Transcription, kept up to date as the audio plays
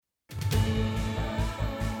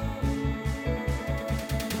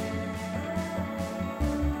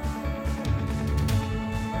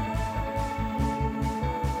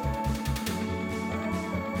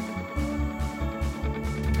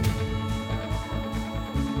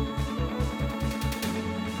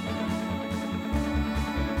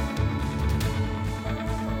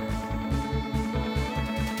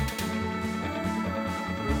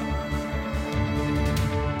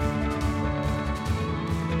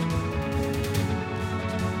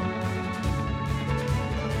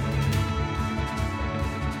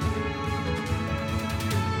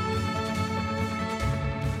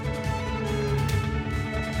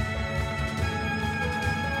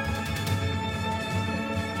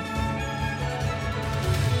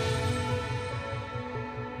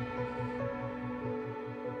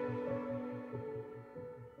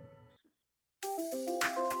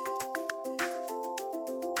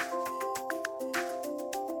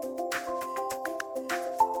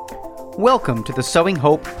Welcome to the Sowing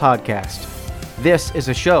Hope podcast. This is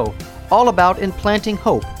a show all about implanting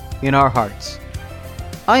hope in our hearts.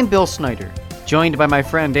 I'm Bill Snyder, joined by my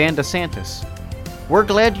friend Ann DeSantis. We're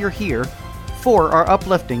glad you're here for our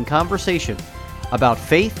uplifting conversation about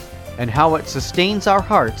faith and how it sustains our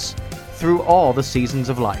hearts through all the seasons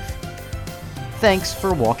of life. Thanks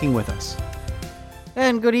for walking with us.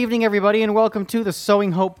 And good evening, everybody, and welcome to the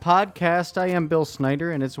Sowing Hope podcast. I am Bill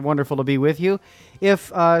Snyder, and it's wonderful to be with you.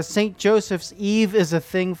 If St. Joseph's Eve is a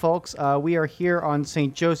thing, folks, we are here on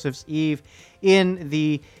St. Joseph's Eve in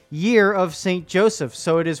the year of St. Joseph.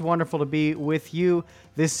 So it is wonderful to be with you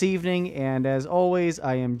this evening. And as always,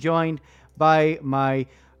 I am joined by my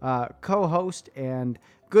co-host and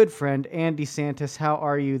good friend, Ann DeSantis. How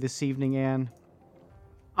are you this evening, Ann?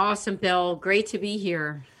 Awesome, Bill. Great to be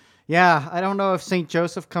here. Yeah, I don't know if St.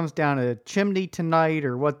 Joseph comes down a chimney tonight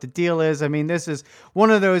or what the deal is. I mean, this is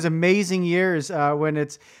one of those amazing years when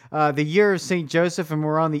it's the year of St. Joseph and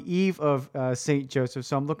we're on the eve of St. Joseph.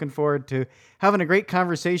 So I'm looking forward to having a great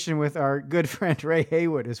conversation with our good friend Ray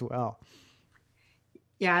Haywood as well.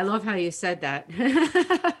 Yeah, I love how you said that.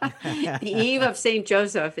 The eve of St.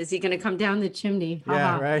 Joseph. Is he going to come down the chimney?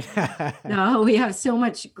 Yeah, right. No, we have so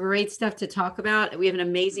much great stuff to talk about. We have an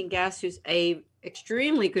amazing guest who's a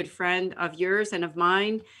extremely good friend of yours and of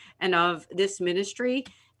mine and of this ministry.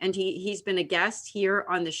 And he's been a guest here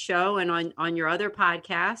on the show and on your other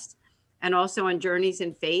podcast and also on Journeys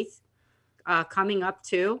in Faith coming up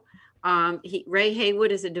too. Ray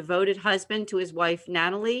Haywood is a devoted husband to his wife,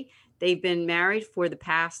 Natalie. They've been married for the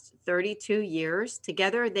past 32 years.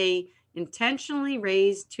 Together, they intentionally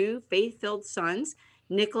raised two faith-filled sons,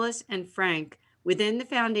 Nicholas and Frank, within the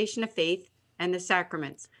foundation of faith and the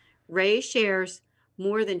sacraments. Ray shares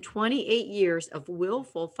more than 28 years of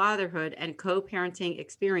willful fatherhood and co-parenting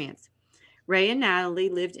experience. Ray and Natalie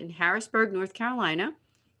lived in Harrisburg, North Carolina,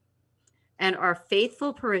 and are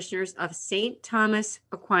faithful parishioners of St. Thomas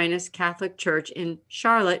Aquinas Catholic Church in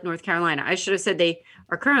Charlotte, North Carolina. I should have said they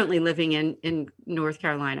are currently living in North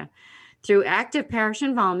Carolina. Through active parish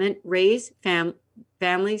involvement, Ray's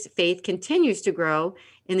family's faith continues to grow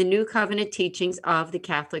in the New Covenant teachings of the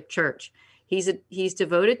Catholic Church. He's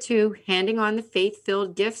devoted to handing on the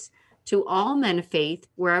faith-filled gifts to all men of faith,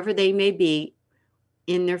 wherever they may be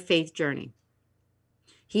in their faith journey.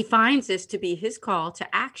 He finds this to be his call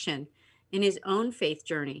to action in his own faith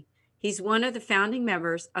journey. He's one of the founding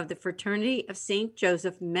members of the Fraternity of St.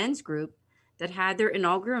 Joseph Men's Group that had their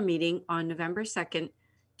inaugural meeting on November 2nd,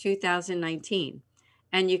 2019.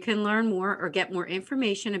 And you can learn more or get more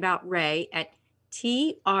information about Ray at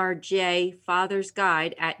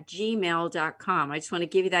trjfathersguide@gmail.com. I just want to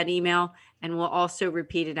give you that email, and we'll also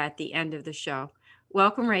repeat it at the end of the show.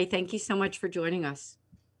 Welcome, Ray. Thank you so much for joining us.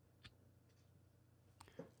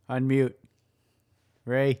 Unmute.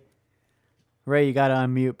 Ray, you got to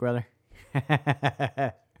unmute, brother.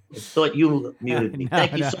 I thought you muted me.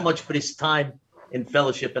 Thank you so much for this time in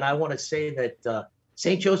fellowship. And I want to say that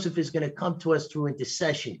St. Joseph is going to come to us through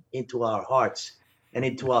intercession into our hearts and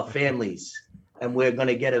into our families. And we're going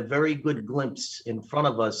to get a very good glimpse in front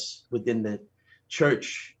of us within the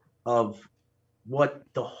church of what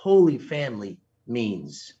the Holy Family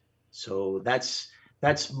means. So that's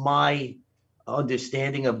my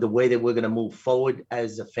understanding of the way that we're going to move forward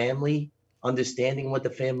as a family, understanding what the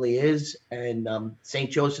family is. And St.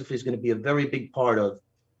 Joseph is going to be a very big part of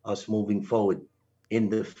us moving forward in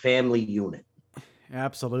the family unit.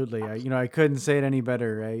 Absolutely. I couldn't say it any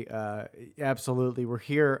better, Ray. Absolutely. We're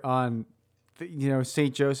here on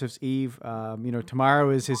St. Joseph's Eve.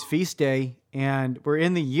 Tomorrow is his feast day, and we're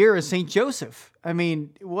in the year of St. Joseph. I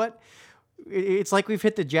mean, it's like we've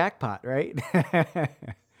hit the jackpot, right?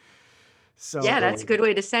 So yeah, that's a good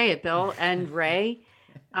way to say it, Bill. And Ray,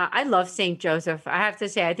 I love St. Joseph. I have to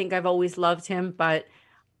say, I think I've always loved him, but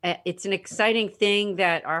it's an exciting thing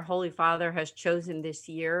that our Holy Father has chosen this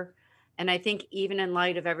year. And I think even in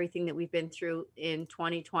light of everything that we've been through in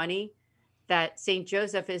 2020, that St.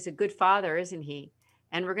 Joseph is a good father, isn't he?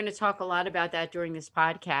 And we're going to talk a lot about that during this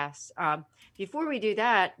podcast. Before we do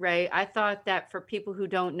that, Ray, I thought that for people who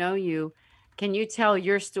don't know you, can you tell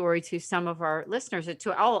your story to some of our listeners,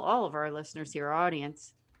 to all of our listeners here, our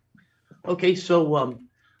audience? Okay, so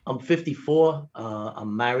I'm 54.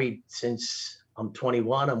 I'm married since I'm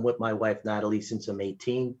 21. I'm with my wife, Natalie, since I'm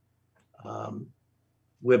 18.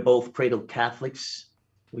 We're both cradle Catholics.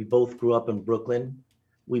 We both grew up in Brooklyn.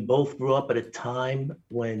 We both grew up at a time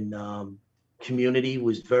when community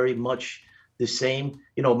was very much the same.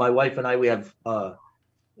 My wife and I, we have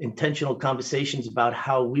intentional conversations about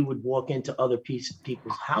how we would walk into other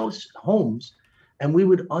people's homes, and we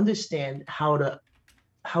would understand how to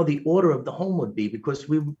how the order of the home would be, because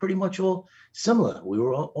we were pretty much all similar. We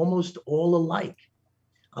were almost all alike.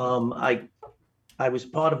 I was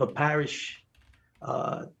part of a parish,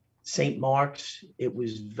 St. Mark's. It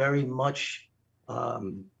was very much,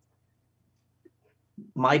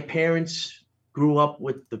 my parents grew up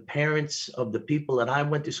with the parents of the people that I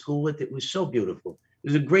went to school with. It was so beautiful. It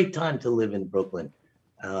was a great time to live in Brooklyn,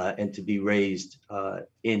 and to be raised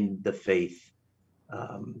in the faith.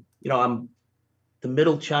 I'm the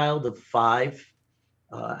middle child of 5.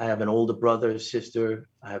 I have an older brother, sister.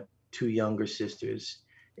 I have 2 younger sisters.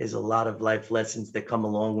 There's a lot of life lessons that come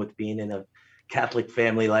along with being in a Catholic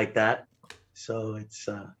family like that. So it's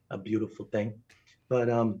a beautiful thing. But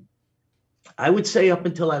I would say up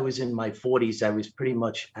until I was in my 40s, I was pretty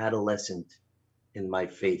much adolescent in my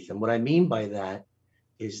faith. And what I mean by that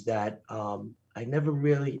is that I never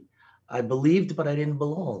really, I believed, but I didn't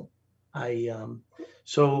belong.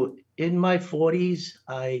 So in my 40s,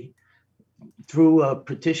 through a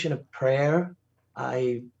petition of prayer,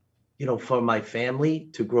 for my family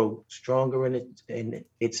to grow stronger in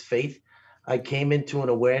its faith, I came into an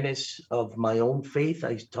awareness of my own faith.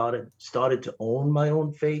 I started to own my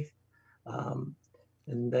own faith. And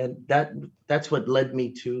then that's what led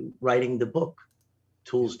me to writing the book,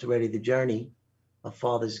 Tools to Ready the Journey, A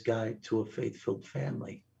Father's Guide to a Faith-Filled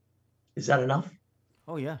Family. Is that enough?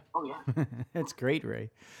 Oh yeah. That's great, Ray.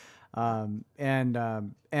 And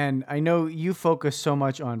I know you focus so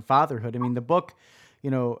much on fatherhood. I mean, the book,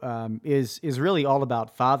 is really all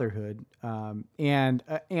about fatherhood, and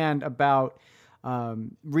about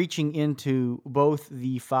reaching into both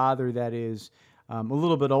the father that is a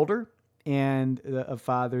little bit older and a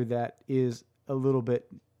father that is a little bit,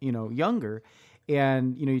 younger.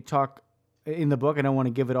 And, you talk in the book, I don't want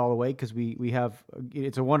to give it all away because we have,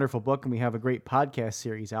 it's a wonderful book, and we have a great podcast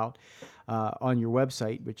series out on your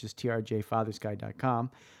website, which is trjfathersguide.com.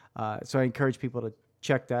 So I encourage people to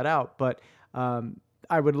check that out. But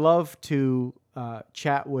I would love to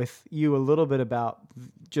chat with you a little bit about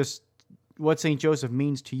just what St. Joseph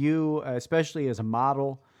means to you, especially as a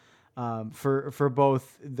model for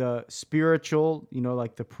both the spiritual,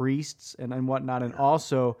 like the priests and whatnot, and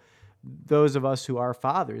also those of us who are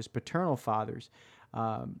fathers, paternal fathers.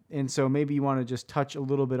 And so maybe you want to just touch a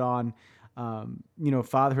little bit on,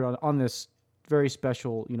 fatherhood on this very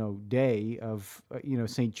special, day of,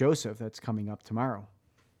 St. Joseph that's coming up tomorrow.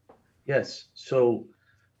 Yes. So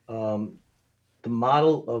the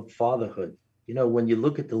model of fatherhood, when you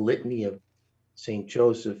look at the litany of St.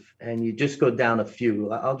 Joseph and you just go down a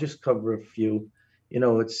few, I'll just cover a few.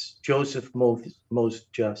 It's Joseph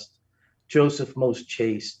most just, Joseph most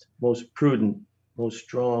chaste, most prudent, most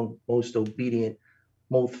strong, most obedient,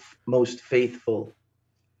 most faithful,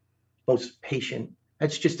 most patient.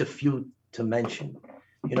 That's just a few to mention.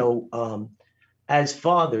 As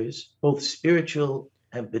fathers, both spiritual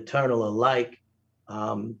and paternal alike,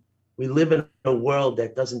 we live in a world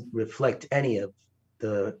that doesn't reflect any of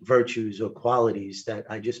the virtues or qualities that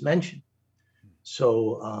I just mentioned.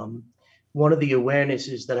 So one of the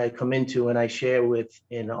awarenesses that I come into and I share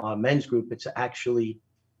in our men's group, it's actually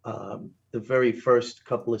the very first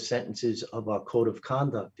couple of sentences of our code of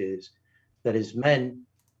conduct is that as men,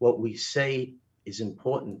 what we say is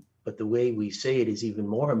important, but the way we say it is even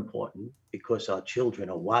more important because our children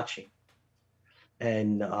are watching.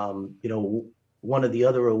 And, one of the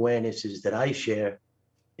other awarenesses that I share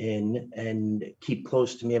and keep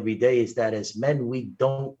close to me every day is that as men, we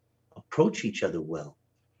don't approach each other well.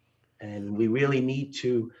 And we really need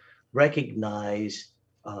to recognize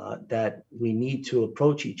that we need to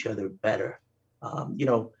approach each other better.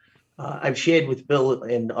 I've shared with Bill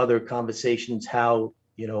in other conversations how,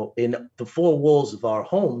 in the 4 walls of our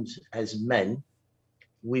homes as men,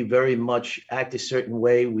 we very much act a certain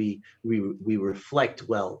way. We reflect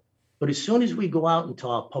well. But as soon as we go out into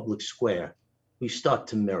our public square, we start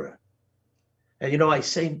to mirror. And, I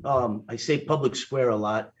say public square a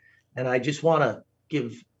lot, and I just want to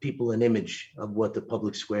give people an image of what the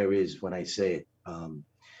public square is when I say it.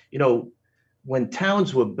 When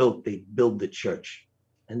towns were built, they built the church.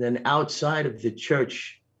 And then outside of the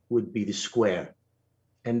church would be the square.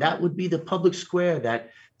 And that would be the public square that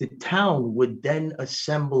the town would then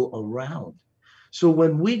assemble around. So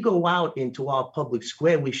when we go out into our public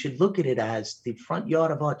square, we should look at it as the front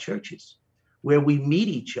yard of our churches, where we meet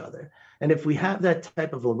each other. And if we have that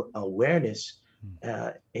type of awareness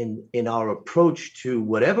in our approach to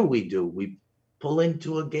whatever we do, we pull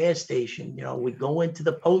into a gas station, we go into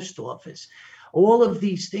the post office, all of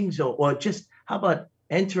these things, or just how about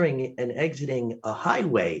entering and exiting a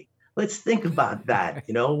highway? Let's think about that.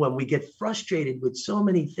 When we get frustrated with so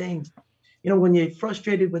many things, when you're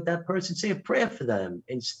frustrated with that person, say a prayer for them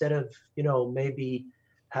instead of, maybe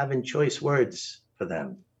having choice words for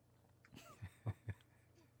them.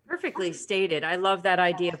 Perfectly stated. I love that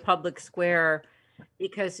idea of public square,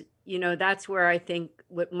 because that's where I think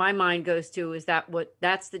what my mind goes to is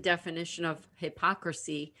that's the definition of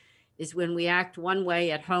hypocrisy, is when we act one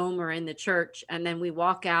way at home or in the church, and then we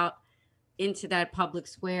walk out into that public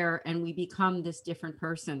square and we become this different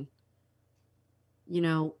person,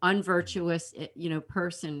 unvirtuous,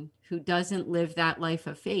 person who doesn't live that life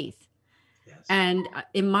of faith. Yes. And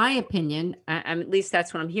in my opinion, at least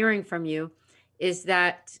that's what I'm hearing from you, is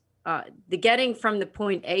that the getting from the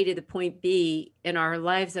point A to the point B in our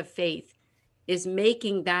lives of faith is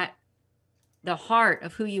making that the heart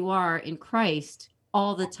of who you are in Christ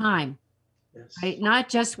all the time. Yes. Right? Not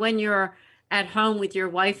just when you're at home with your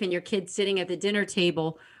wife and your kids sitting at the dinner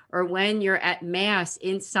table, or when you're at mass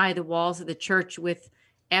inside the walls of the church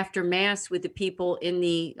after mass with the people in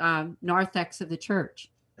the narthex of the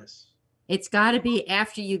church. Yes. It's got to be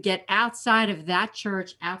after you get outside of that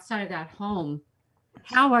church, outside of that home.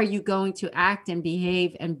 How are you going to act and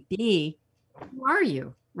behave and be? Who are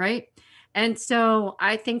you? Right. And so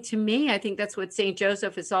I think that's what St.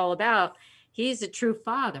 Joseph is all about. He's a true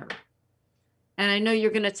father. And I know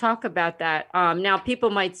you're going to talk about that. Now, people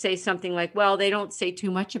might say something like, well, they don't say too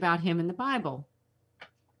much about him in the Bible.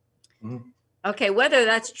 Mm-hmm. Okay, whether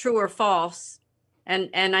that's true or false, and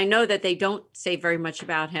I know that they don't say very much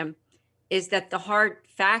about him, is that the hard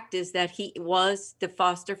fact is that he was the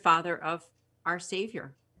foster father of our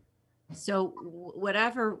Savior. So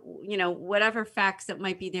whatever facts that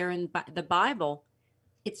might be there in the Bible,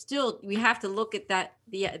 it's still, we have to look at that,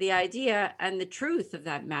 the idea and the truth of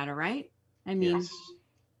that matter, right? I mean, yes.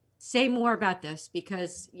 Say more about this,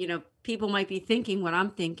 because, people might be thinking what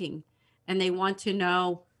I'm thinking, and they want to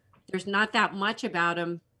know there's not that much about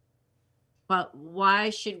him, but why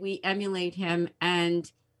should we emulate him?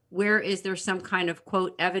 And where is there some kind of,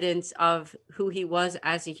 quote, evidence of who he was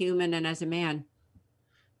as a human and as a man?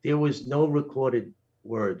 There was no recorded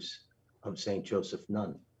words of St. Joseph,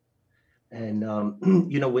 none. And,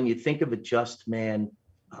 when you think of a just man,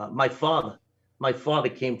 my father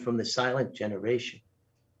came from the silent generation.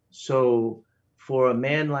 So for a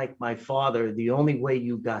man like my father, the only way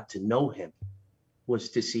you got to know him was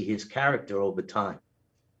to see his character over time.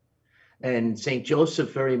 And St.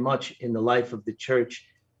 Joseph, very much in the life of the church,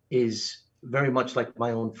 is very much like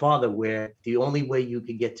my own father, where the only way you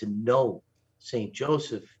could get to know St.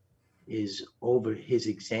 Joseph is over his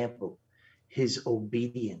example, his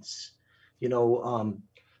obedience.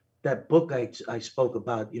 That book I spoke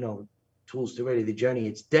about, Tools to Ready the Journey,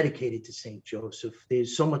 it's dedicated to St. Joseph.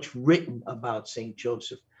 There's so much written about St.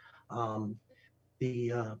 Joseph.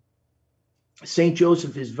 St.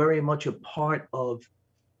 Joseph is very much a part of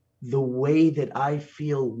the way that I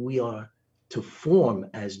feel we are to form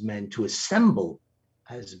as men, to assemble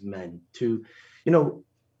as men, to,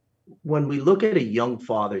 when we look at a young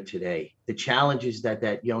father today, the challenges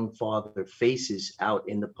that young father faces out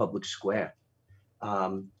in the public square,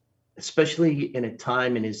 especially in a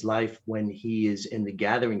time in his life when he is in the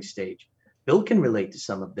gathering stage. Bill can relate to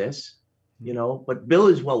some of this, but Bill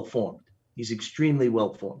is well-formed. He's extremely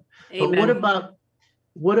well-formed. Amen. But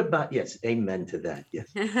what about, yes, amen to that, yes.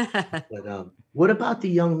 But what about the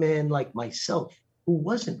young man like myself who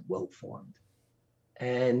wasn't well-formed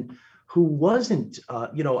and who wasn't,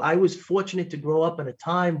 I was fortunate to grow up in a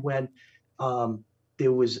time when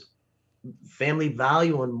there was family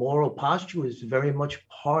value and moral posture was very much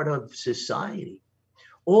part of society.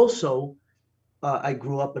 Also, I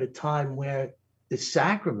grew up at a time where the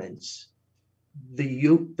sacraments,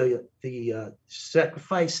 the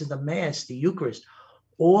sacrifice of the Mass, the Eucharist,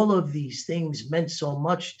 all of these things meant so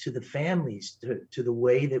much to the families, to the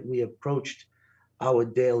way that we approached our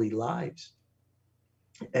daily lives.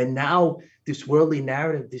 And now this worldly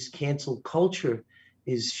narrative, this cancel culture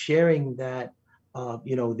is sharing that,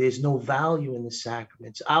 there's no value in the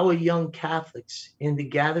sacraments. Our young Catholics in the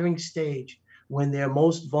gathering stage, when they're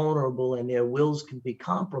most vulnerable and their wills can be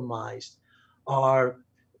compromised, are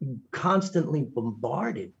constantly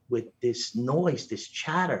bombarded with this noise, this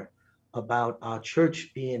chatter about our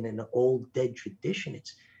church being an old dead tradition.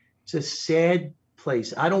 It's a sad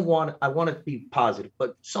place. I want to be positive,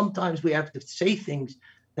 but sometimes we have to say things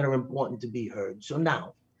that are important to be heard. So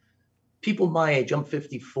now, people my age, I'm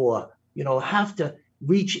 54, have to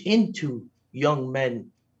reach into young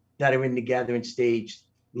men that are in the gathering stage,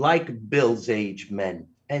 like Bill's age men,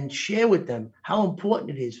 and share with them how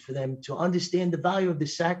important it is for them to understand the value of the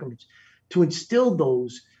sacraments, to instill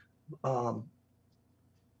those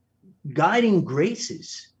guiding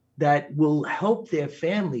graces that will help their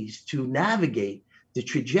families to navigate the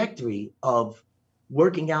trajectory of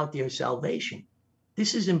working out their salvation.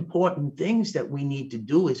 This is important things that we need to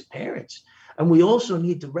do as parents. And we also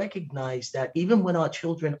need to recognize that even when our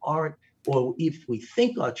children aren't, or if we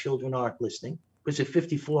think our children aren't listening, because at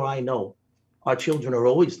 54, I know our children are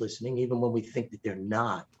always listening, even when we think that they're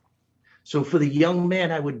not. So for the young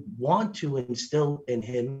man, I would want to instill in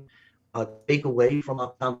him, take away from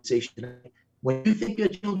our conversation tonight, when you think your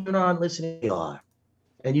children aren't listening, they are.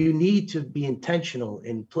 And you need to be intentional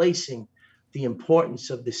in placing the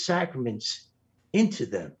importance of the sacraments into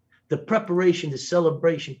them, the preparation, the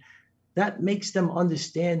celebration. That makes them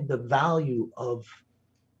understand the value of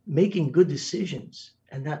making good decisions,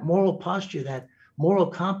 and that moral posture, that moral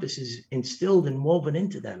compass is instilled and woven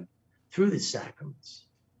into them through the sacraments.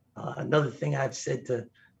 Another thing I've said to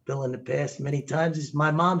Bill in the past many times is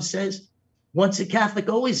my mom says, once a Catholic,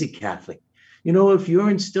 always a Catholic. You know, if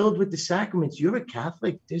you're instilled with the sacraments, you're a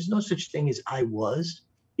Catholic. There's no such thing as I was.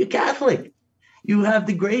 You're Catholic. You have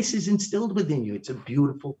the graces instilled within you. It's a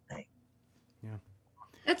beautiful thing. Yeah.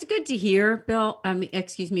 That's good to hear, Bill.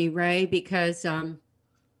 Ray, because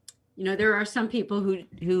there are some people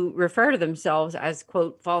who refer to themselves as,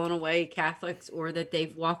 quote, fallen away Catholics, or that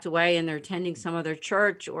they've walked away and they're attending some other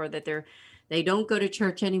church, or that they don't go to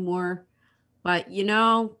church anymore. But,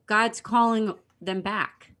 God's calling them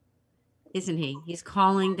back, isn't he? He's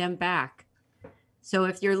calling them back. So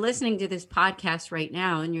if you're listening to this podcast right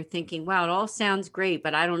now and you're thinking, wow, it all sounds great,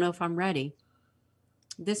 but I don't know if I'm ready,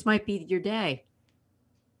 this might be your day.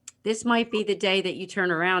 This might be the day that you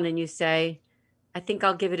turn around and you say, I think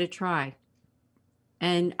I'll give it a try.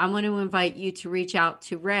 And I want to invite you to reach out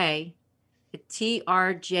to Ray at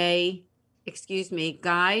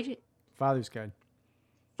guide. Father's Guide.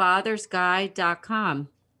 fathersguide.com.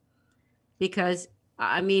 Because,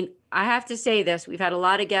 I have to say this, we've had a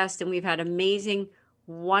lot of guests and we've had amazing,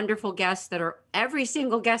 wonderful guests every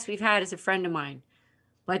single guest we've had is a friend of mine.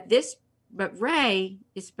 But Ray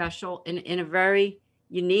is special in a very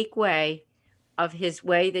unique way, of his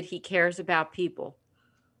way that he cares about people.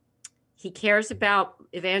 He cares about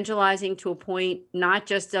evangelizing to a point, not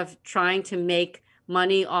just of trying to make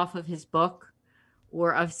money off of his book,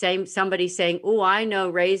 or of somebody saying, oh, I know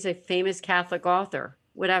Ray's a famous Catholic author,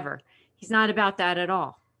 whatever. He's not about that at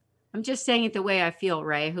all. I'm just saying it the way I feel,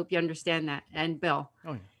 Ray. I hope you understand that. And Bill,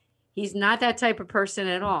 He's not that type of person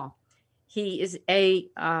at all. He is a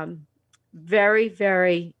very,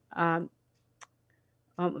 very, I'm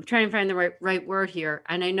trying to find the right word here,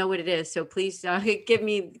 and I know what it is. So please give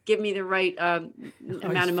me the right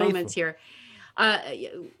amount of moments here.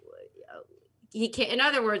 In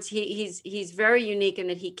other words, he's very unique in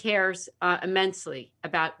that he cares immensely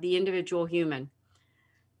about the individual human,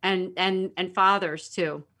 and fathers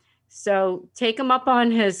too. So take him up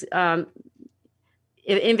on his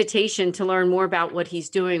invitation to learn more about what he's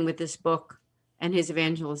doing with this book and his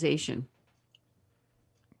evangelization.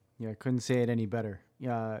 Yeah, couldn't say it any better.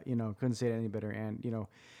 Couldn't say it any better.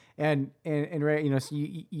 And Ray, so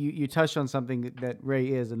you touched on something that Ray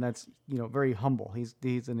is, and that's, very humble. He's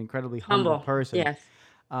an incredibly humble person. Yes.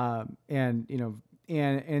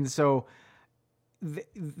 So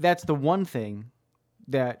that's the one thing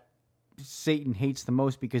that Satan hates the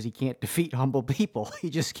most, because he can't defeat humble people.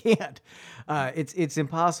 He just can't. It's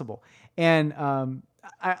impossible. And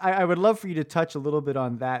I would love for you to touch a little bit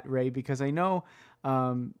on that, Ray, because I know,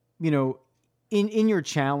 in your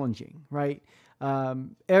challenging, right?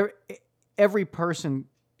 Every person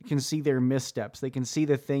can see their missteps. They can see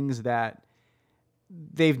the things that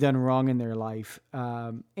they've done wrong in their life,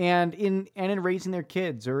 and in raising their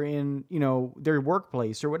kids, or in their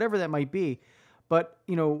workplace, or whatever that might be. But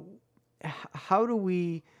how do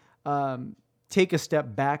we take a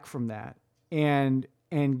step back from that and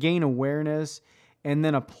gain awareness, and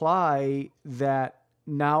then apply that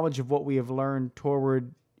knowledge of what we have learned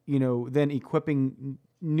toward then equipping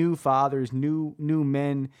new fathers, new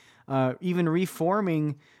men, even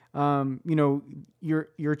reforming,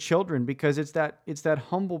 your children, because it's that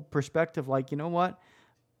humble perspective. Like, what?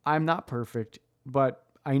 I'm not perfect, but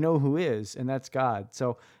I know who is, and that's God.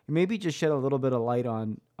 So maybe just shed a little bit of light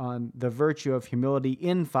on the virtue of humility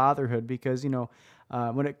in fatherhood, because,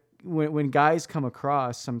 when guys come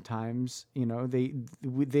across, sometimes,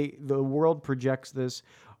 the world projects this,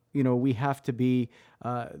 we have to be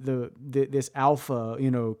this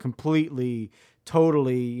alpha, completely,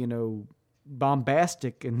 totally,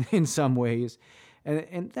 bombastic in some ways,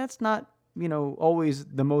 and that's not always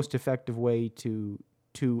the most effective way to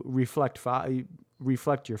reflect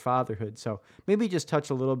your fatherhood. So maybe just touch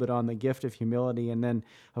a little bit on the gift of humility, and then,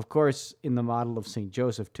 of course, in the model of St.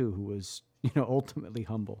 Joseph too, who was ultimately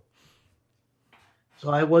humble. So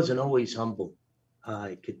I wasn't always humble.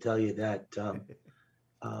 I could tell you that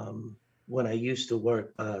when I used to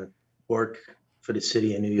work for the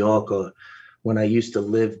city of New York, or when I used to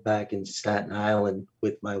live back in Staten Island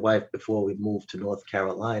with my wife before we moved to North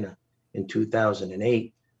Carolina in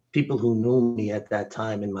 2008, people who knew me at that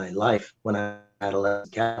time in my life when I had a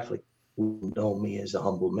Catholic who know me as a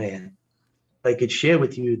humble man. I could share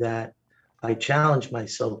with you that I challenge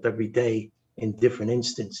myself every day in different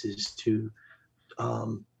instances to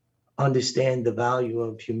um, understand the value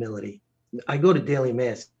of humility. I go to daily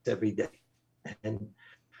mass every day, and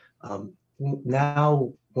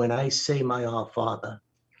now when I say my Our Father,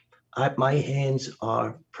 my hands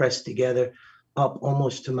are pressed together up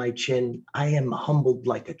almost to my chin. I am humbled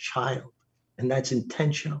like a child, and that's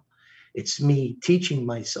intentional. It's me teaching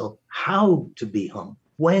myself how to be humble,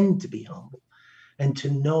 when to be humble, and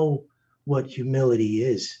to know what humility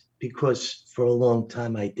is, because for a long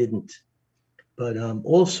time I didn't. But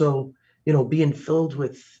also, being filled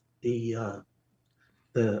with the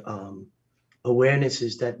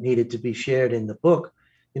awarenesses that needed to be shared in the book.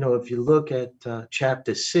 If you look at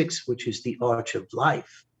chapter 6, which is the Arch of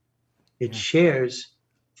Life, it shares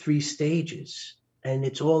 3 stages, and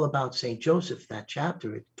it's all about St. Joseph. That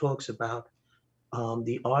chapter, it talks about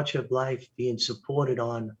the Arch of Life being supported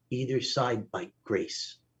on either side by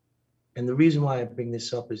grace. And the reason why I bring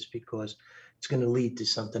this up is because it's going to lead to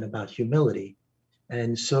something about humility.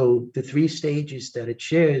 And so the 3 stages that it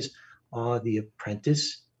shares are the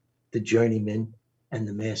apprentice, the journeyman, and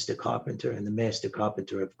the master carpenter. And the master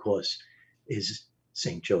carpenter, of course, is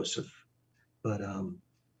St. Joseph. But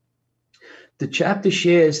the chapter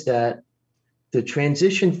shares that the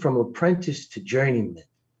transition from apprentice to journeyman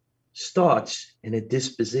starts in a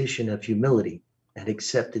disposition of humility and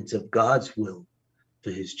acceptance of God's will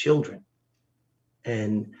for his children.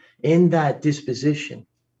 And in that disposition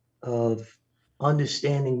of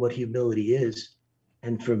understanding what humility is,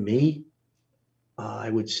 and for me, I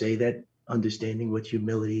would say that understanding what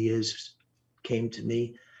humility is came to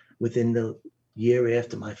me within the year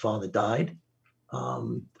after my father died. A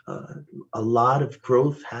lot of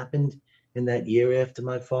growth happened in that year after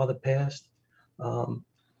my father passed.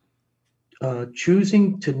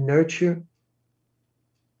 Choosing to nurture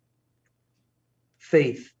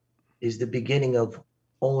faith is the beginning of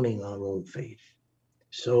owning our own faith.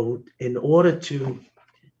 So in order to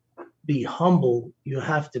be humble, you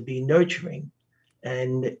have to be nurturing.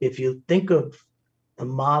 And if you think of the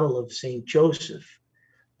model of St. Joseph,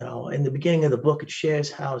 in the beginning of the book, it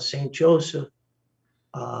shares how St. Joseph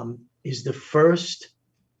is the first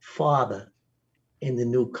father in the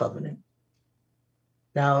new covenant.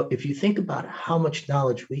 Now, if you think about how much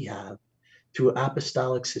knowledge we have through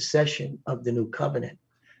apostolic succession of the new covenant,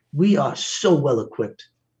 we are so well equipped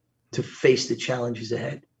to face the challenges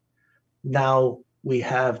ahead. Now we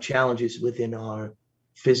have challenges within our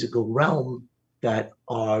physical realm that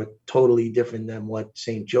are totally different than what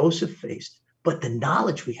St. Joseph faced. But the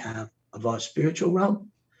knowledge we have of our spiritual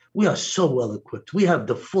realm, we are so well equipped. We have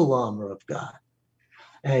the full armor of God.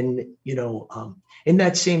 And, in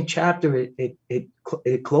that same chapter, it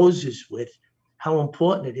closes with how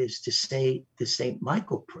important it is to say the St.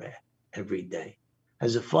 Michael prayer every day.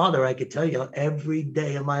 As a father, I could tell you every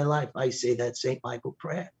day of my life, I say that St. Michael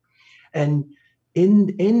prayer. And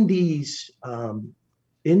in this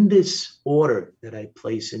order that I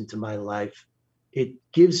place into my life, it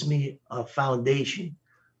gives me a foundation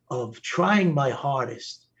of trying my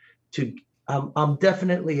hardest to, I'm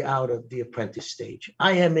definitely out of the apprentice stage.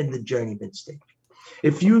 I am in the journeyman stage.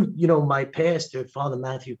 If my pastor, Father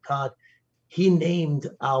Matthew Codd, he named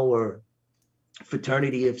our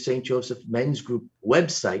Fraternity of St. Joseph Men's Group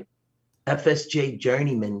website,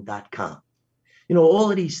 fsjjourneyman.com. All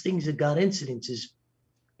of these things are God incidences,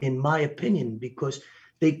 in my opinion, because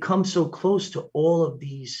they come so close to all of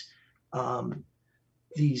these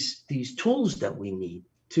tools that we need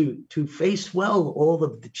to face well all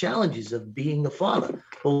of the challenges of being a father,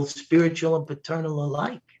 both spiritual and paternal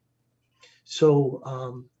alike. So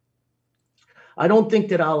I don't think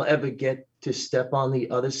that I'll ever get to step on the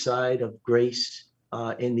other side of grace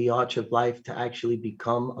in the Arch of Life to actually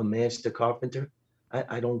become a master carpenter.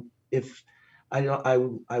 I wouldn't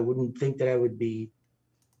think that I would be.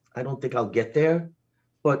 I don't think I'll get there.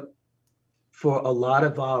 But for a lot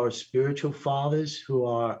of our spiritual fathers who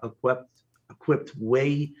are equipped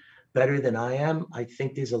way better than I am, I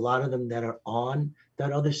think there's a lot of them that are on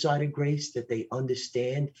that other side of grace, that they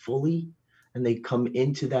understand fully and they come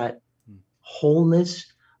into that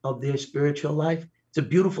wholeness of their spiritual life. It's a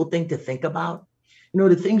beautiful thing to think about.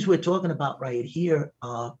 The things we're talking about right here,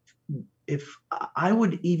 if I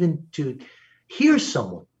would even to hear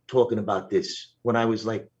someone talking about this when I was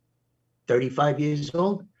like 35 years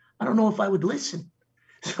old, I don't know if I would listen.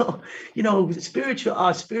 So,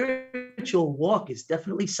 our spiritual walk is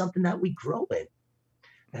definitely something that we grow in.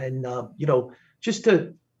 And, just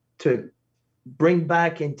to bring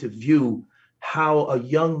back into view how a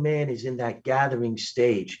young man is in that gathering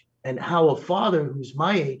stage and how a father who's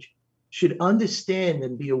my age should understand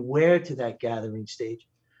and be aware to that gathering stage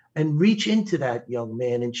and reach into that young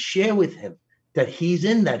man and share with him that he's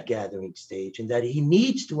in that gathering stage and that he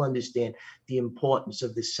needs to understand the importance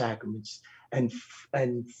of the sacraments and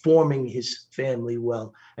forming his family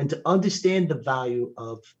well, and to understand the value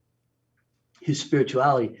of his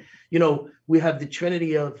spirituality. We have the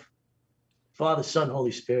Trinity of Father, Son,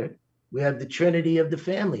 Holy Spirit. We have the Trinity of the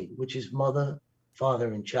family, which is mother,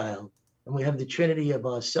 father, and child. And we have the Trinity of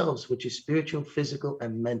ourselves, which is spiritual, physical,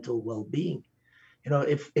 and mental well-being.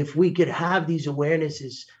 If we could have these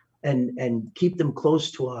awarenesses and keep them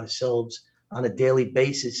close to ourselves on a daily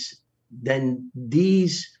basis, then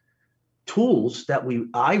these tools that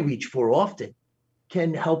I reach for often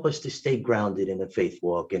can help us to stay grounded in a faith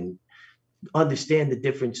walk and understand the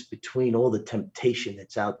difference between all the temptation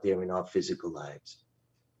that's out there in our physical lives.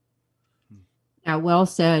 Yeah, well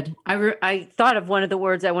said. I thought of one of the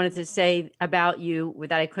words I wanted to say about you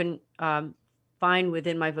that I couldn't find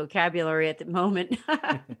within my vocabulary at the moment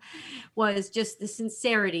was just the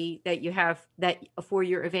sincerity that you have for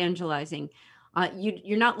your evangelizing.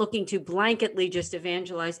 You're not looking to blanketly just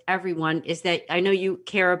evangelize everyone. Is that I know you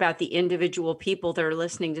care about the individual people that are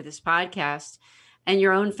listening to this podcast and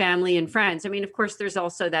your own family and friends. I mean, of course, there's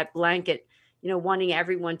also that blanket, wanting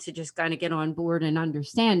everyone to just kind of get on board and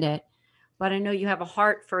understand it. But I know you have a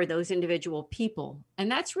heart for those individual people. And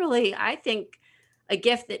that's really, I think, a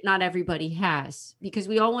gift that not everybody has, because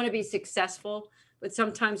we all want to be successful, but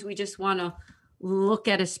sometimes we just want to look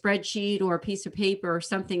at a spreadsheet or a piece of paper or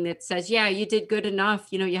something that says, yeah, you did good enough.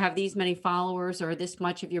 You have these many followers or this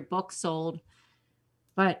much of your book sold.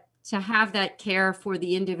 But to have that care for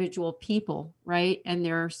the individual people, right? And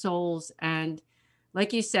their souls. And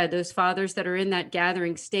like you said, those fathers that are in that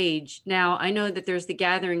gathering stage. Now, I know that there's the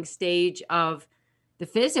gathering stage of the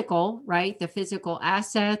physical, right? The physical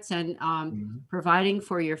assets and providing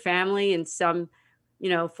for your family and some,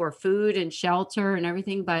 for food and shelter and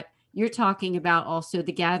everything. But you're talking about also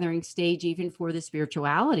the gathering stage, even for the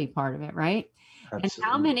spirituality part of it, right? Absolutely. And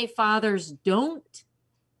how many fathers don't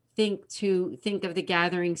think of the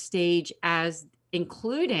gathering stage as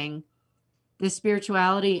including the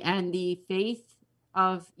spirituality and the faith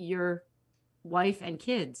of your wife and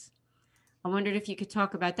kids? I wondered if you could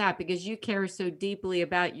talk about that, because you care so deeply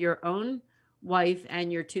about your own wife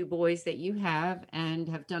and your two boys that you have and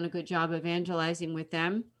have done a good job evangelizing with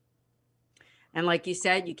them. And like you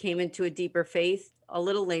said, you came into a deeper faith a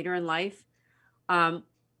little later in life.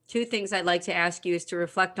 Two things I'd like to ask you is to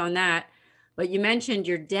reflect on that. But you mentioned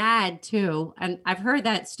your dad too. And I've heard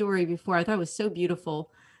that story before. I thought it was so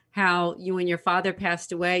beautiful how you, when your father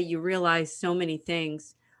passed away, you realized so many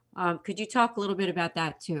things. Could you talk a little bit about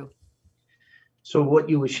that too? So what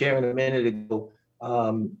you were sharing a minute ago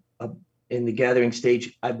in the gathering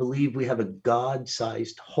stage, I believe we have a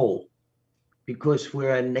God-sized whole because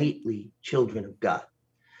we're innately children of God.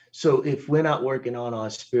 So if we're not working on our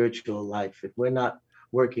spiritual life, if we're not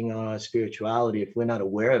working on our spirituality, if we're not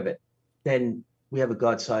aware of it, then we have a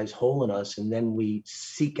God-sized hole in us, and then we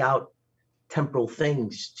seek out temporal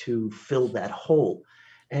things to fill that hole.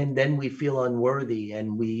 And then we feel unworthy,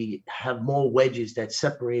 and we have more wedges that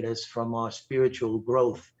separate us from our spiritual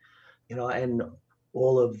growth, and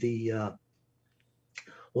all of the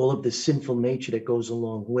sinful nature that goes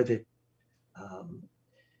along with it.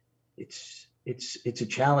 It's a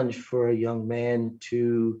challenge for a young man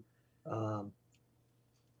to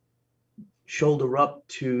shoulder up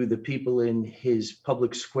to the people in his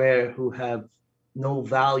public square who have no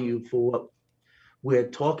value for what we're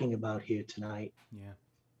talking about here tonight.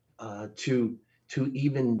 Yeah. To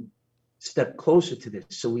even step closer to this.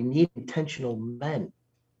 So we need intentional men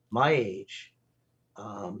my age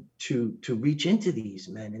to reach into these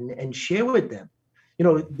men and share with them.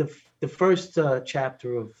 The first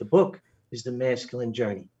chapter of the book is the masculine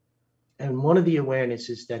journey. And one of the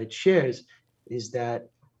awarenesses that it shares is that,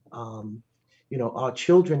 our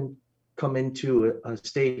children come into a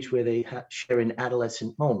stage where they share in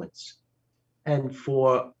adolescent moments. And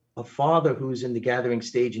for a father who's in the gathering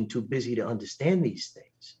stage and too busy to understand these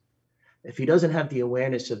things, if he doesn't have the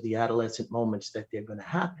awareness of the adolescent moments that they're going to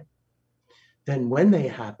happen, then when they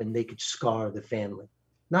happen, they could scar the family.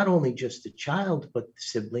 Not only just the child, but the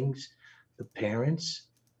siblings, the parents,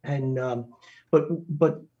 And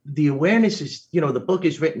but the awareness is, the book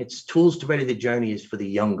is written, it's Tools to Ready the Journey is for the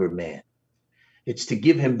younger man. It's to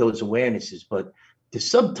give him those awarenesses. But the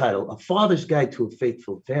subtitle, A Father's Guide to a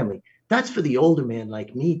Faithful Family, that's for the older man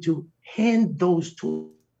like me to hand those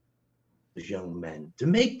tools to young men, to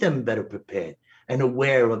make them better prepared and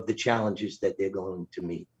aware of the challenges that they're going to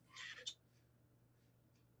meet.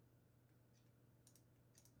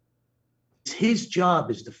 It's his job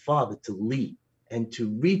as the father to lead and to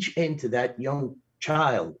reach into that young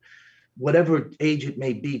child, whatever age it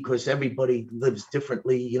may be, because everybody lives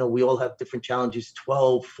differently. We all have different challenges,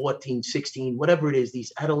 12, 14, 16, whatever it is,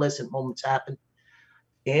 these adolescent moments happen.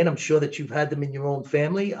 And I'm sure that you've had them in your own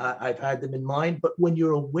family. I've had them in mine. But when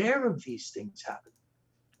you're aware of these things happen,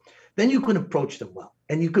 then you can approach them well.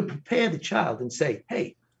 And you could prepare the child and say,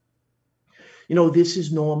 hey, this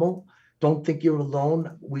is normal. Don't think you're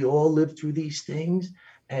alone. We all live through these things.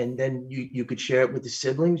 And then you could share it with the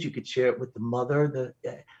siblings. You could share it with the mother.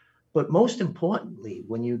 But most importantly,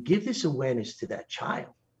 when you give this awareness to that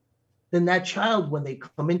child, then that child, when they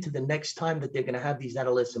come into the next time that they're going to have these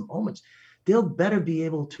adolescent moments, they'll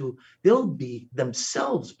be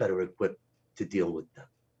themselves better equipped to deal with them.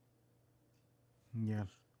 Yeah.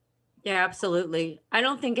 Yeah, absolutely. I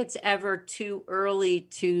don't think it's ever too early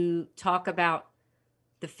to talk about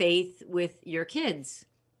the faith with your kids.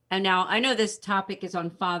 And now I know this topic is on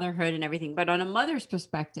fatherhood and everything, but on a mother's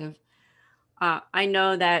perspective, I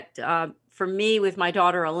know that for me, with my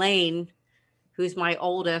daughter Elaine, who's my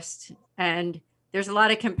oldest, and there's a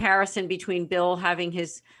lot of comparison between Bill having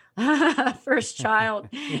his first child,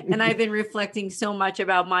 and I've been reflecting so much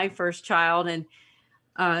about my first child,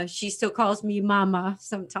 and she still calls me mama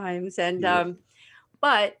sometimes. And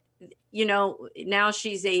but now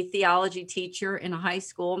she's a theology teacher in a high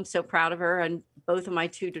school. I'm so proud of her, and both of my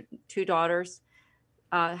two daughters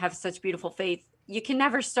have such beautiful faith. You can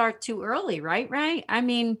never start too early, right, Ray? I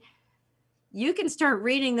mean, you can start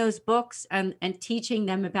reading those books and teaching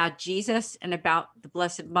them about Jesus and about the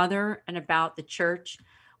Blessed Mother and about the church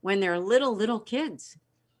when they're little kids.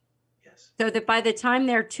 Yes. So that by the time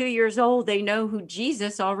they're 2 years old, they know who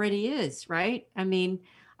Jesus already is, right? I mean,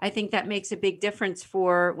 I think that makes a big difference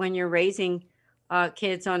for when you're raising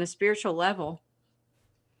kids on a spiritual level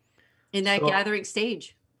in that gathering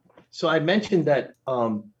stage. So I mentioned that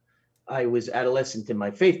I was adolescent in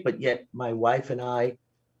my faith, but yet my wife and I,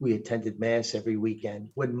 we attended Mass every weekend.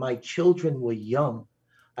 When my children were young,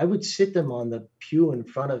 I would sit them on the pew in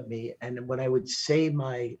front of me. And when I would say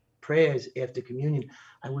my prayers after communion,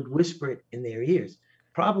 I would whisper it in their ears,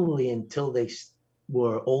 probably until they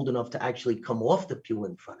were old enough to actually come off the pew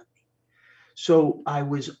in front of me. So I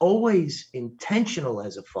was always intentional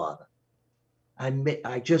as a father.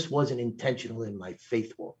 I just wasn't intentional in my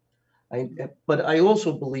faith walk. But I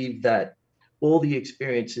also believe that all the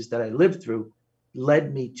experiences that I lived through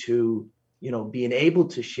led me to, being able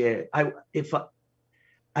to share.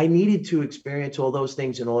 I needed to experience all those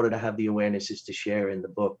things in order to have the awarenesses to share in the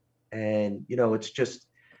book. And, it's just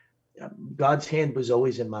God's hand was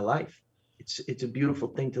always in my life. It's a beautiful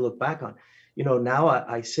thing to look back on. Now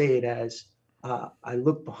I say it as I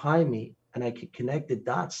look behind me and I can connect the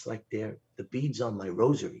dots like they're the beads on my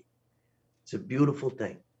rosary. It's a beautiful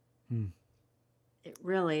thing. It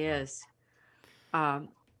really is.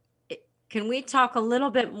 Can we talk a little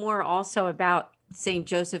bit more also about St.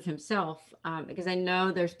 Joseph himself? Because I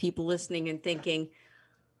know there's people listening and thinking,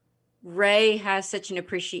 Ray has such an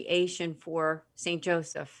appreciation for St.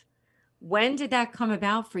 Joseph. When did that come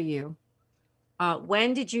about for you?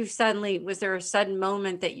 When did you was there a sudden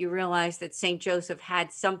moment that you realized that St. Joseph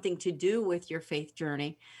had something to do with your faith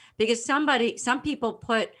journey? Because some people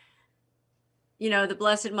put, the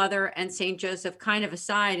Blessed Mother and St. Joseph kind of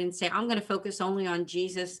aside and say, I'm going to focus only on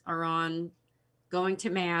Jesus or on going to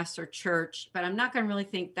Mass or church, but I'm not going to really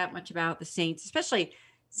think that much about the saints, especially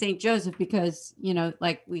St. Joseph, because,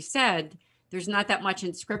 like we said, there's not that much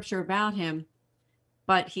in scripture about him,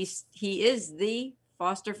 but he is the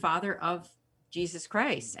foster father of Jesus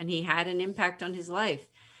Christ, and he had an impact on his life,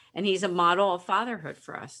 and he's a model of fatherhood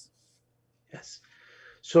for us. Yes.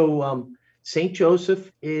 So St.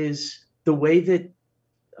 Joseph is the way that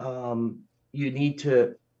you need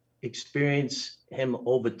to experience him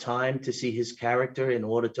over time to see his character in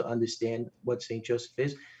order to understand what St. Joseph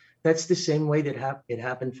is. That's the same way that it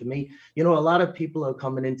happened for me. A lot of people are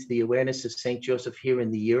coming into the awareness of St. Joseph here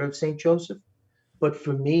in the year of St. Joseph. But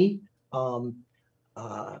for me,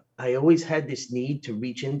 I always had this need to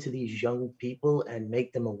reach into these young people and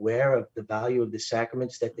make them aware of the value of the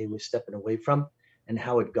sacraments that they were stepping away from and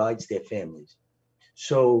how it guides their families.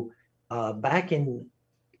 So back in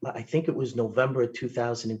I think it was November of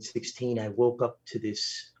 2016, I woke up to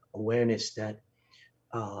this awareness that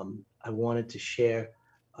I wanted to share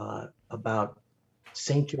about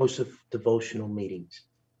St. Joseph devotional meetings.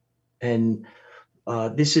 And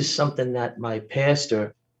this is something that my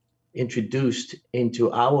pastor introduced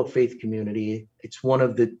into our faith community. It's one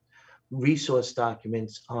of the resource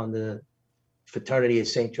documents on the Fraternity of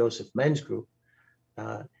St. Joseph Men's Group.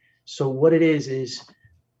 So what it is,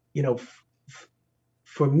 you know,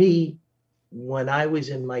 for me, when I was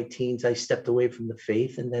in my teens, I stepped away from the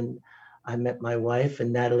faith, and then I met my wife,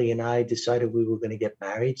 and Natalie and I decided we were going to get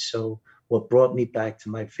married. So what brought me back to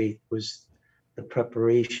my faith was the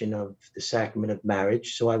preparation of the sacrament of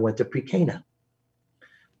marriage. So I went to pre-Cana.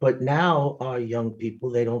 But now our young people,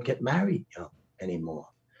 they don't get married young anymore.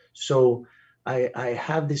 So I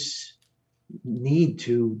have this need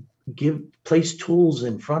to place tools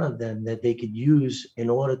in front of them that they could use in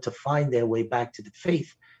order to find their way back to the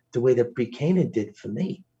faith, the way that pre-Cana did for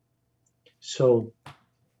me. So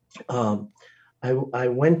I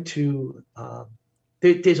went to,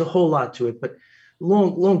 there's a whole lot to it, but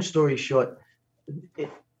long story short,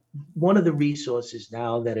 one of the resources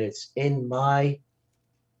now that it's in my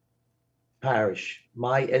parish,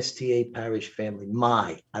 my STA parish family,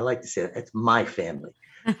 I like to say that, it's my family,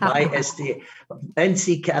 my STA,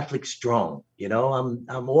 NC Catholic Strong, you know,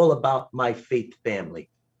 I'm all about my faith family.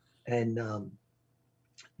 And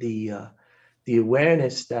the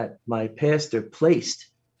awareness that my pastor placed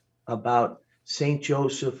about St.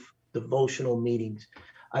 Joseph devotional meetings.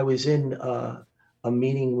 I was in a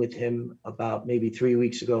meeting with him about maybe 3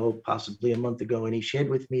 weeks ago, possibly a month ago, and he shared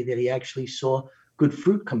with me that he actually saw good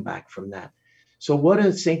fruit come back from that. So what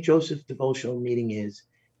a St. Joseph devotional meeting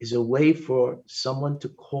is a way for someone to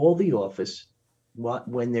call the office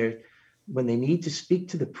when they need to speak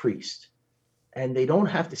to the priest, and they don't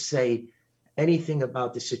have to say anything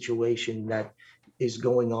about the situation that is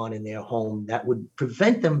going on in their home that would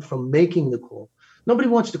prevent them from making the call. Nobody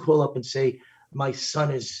wants to call up and say, my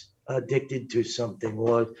son is addicted to something,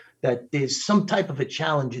 or that there's some type of a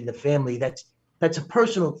challenge in the family. That's a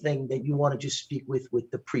personal thing that you want to just speak with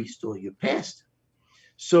the priest or your pastor.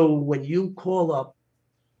 So when you call up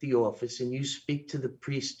the office and you speak to the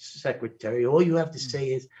priest's secretary, all you have to say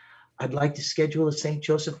is, I'd like to schedule a St.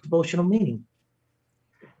 Joseph devotional meeting.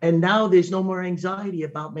 And now there's no more anxiety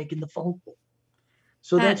about making the phone call.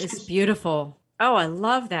 So that is beautiful. Oh, I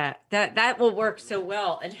love that. That will work so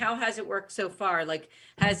well. And how has it worked so far? Like,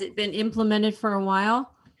 has it been implemented for a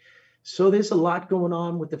while? So there's a lot going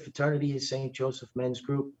on with the Fraternity of St. Joseph Men's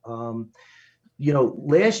Group. You know,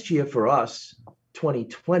 last year for us,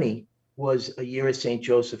 2020, was a year of St.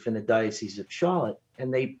 Joseph in the Diocese of Charlotte.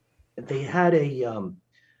 And they had a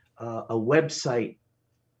website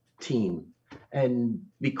team. And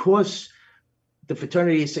because the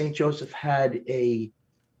Fraternity of St. Joseph had a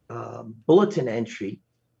bulletin entry,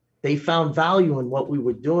 they found value in what we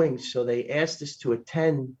were doing. So they asked us to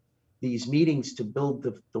attend these meetings to build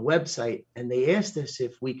the website. And they asked us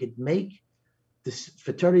if we could make this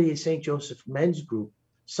Fraternity of St. Joseph Men's Group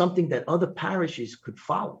something that other parishes could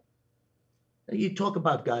follow. Now, you talk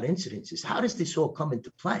about God incidences. How does this all come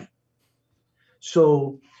into play?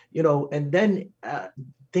 So, you know, and then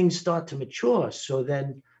things start to mature. So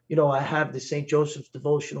then, you know, I have the St. Joseph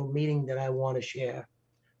devotional meeting that I want to share.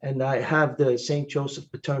 And I have the St. Joseph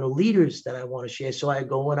paternal leaders that I want to share. So I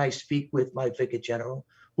go and I speak with my Vicar General,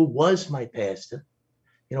 who was my pastor,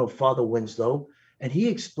 you know, Father Winslow. And he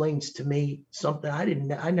explains to me something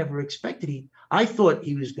I never expected. I thought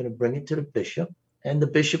he was going to bring it to the bishop, and the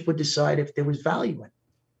bishop would decide if there was value in it.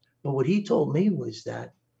 But what he told me was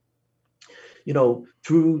that, you know,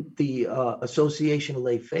 through the Association of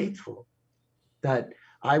Lay Faithful, that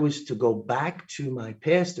I was to go back to my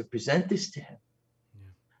pastor, present this to him,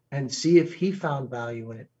 and see if he found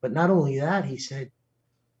value in it. But not only that, he said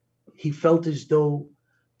he felt as though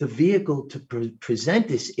the vehicle to present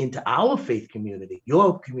this into our faith community,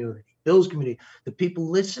 your community, Bill's community, the people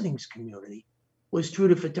listening's community, was through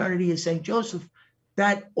the Fraternity of St. Joseph,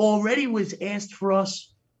 that already was asked for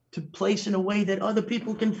us to place in a way that other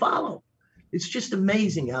people can follow. It's just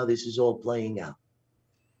amazing how this is all playing out.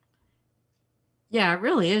 Yeah, it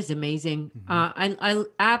really is amazing. I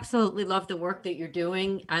absolutely love the work that you're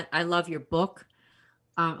doing. I love your book.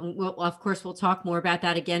 Of course, we'll talk more about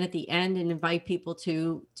that again at the end, and invite people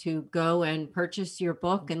to go and purchase your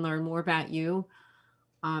book and learn more about you.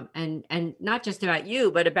 And not just about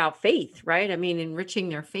you, but about faith, right? I mean, enriching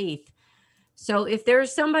their faith. So if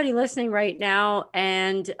there's somebody listening right now,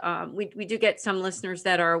 and we do get some listeners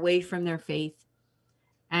that are away from their faith,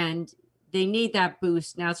 and they need that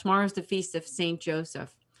boost. Now, tomorrow's the Feast of St.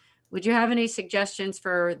 Joseph. Would you have any suggestions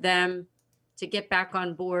for them to get back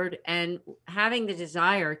on board and having the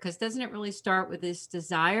desire? Because doesn't it really start with this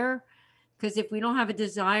desire? Because if we don't have a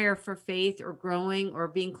desire for faith or growing or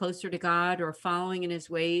being closer to God or following in his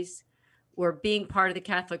ways or being part of the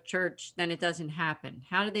Catholic Church, then it doesn't happen.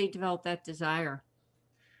 How do they develop that desire?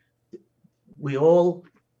 We all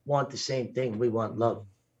want the same thing. We want love.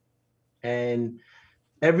 And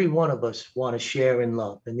every one of us want to share in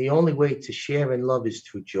love. And the only way to share in love is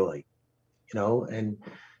through joy, and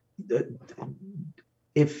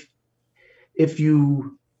if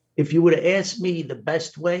you were to ask me the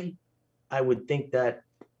best way, I would think that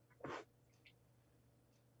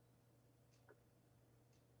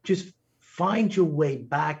just find your way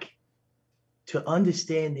back to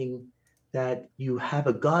understanding that you have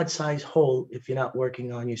a God-sized hole if you're not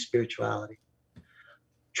working on your spirituality.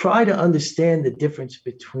 Try to understand the difference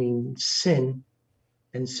between sin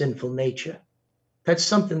and sinful nature. That's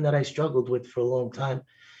something that I struggled with for a long time.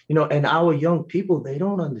 And our young people, they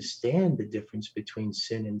don't understand the difference between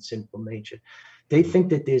sin and sinful nature. They think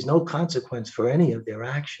that there's no consequence for any of their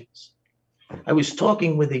actions. I was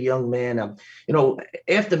talking with a young man,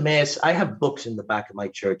 after Mass, I have books in the back of my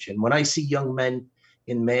church. And when I see young men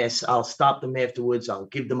in Mass, I'll stop them afterwards. I'll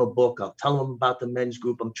give them a book. I'll tell them about the men's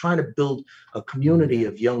group. I'm trying to build a community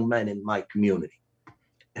of young men in my community.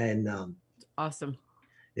 And awesome.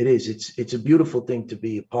 It is. It's a beautiful thing to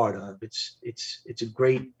be a part of. It's a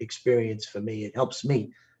great experience for me. It helps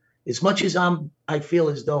me as much as I feel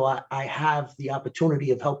as though I have the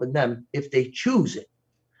opportunity of helping them if they choose it.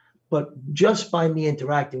 But just by me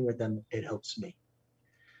interacting with them, it helps me.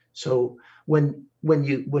 So when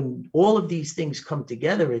all of these things come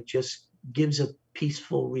together, it just gives a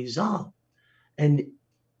peaceful resolve. And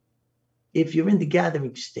if you're in the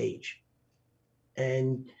gathering stage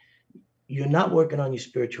and you're not working on your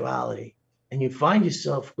spirituality and you find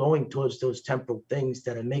yourself going towards those temporal things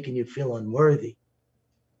that are making you feel unworthy,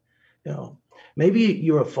 maybe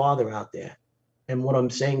you're a father out there. And what I'm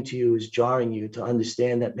saying to you is jarring you to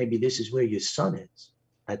understand that maybe this is where your son is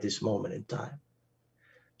at this moment in time.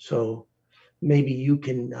 So maybe you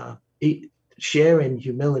can share in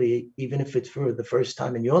humility, even if it's for the first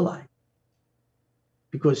time in your life.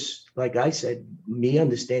 Because like I said, me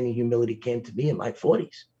understanding humility came to me in my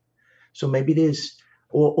 40s. So maybe there's,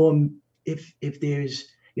 or if there's,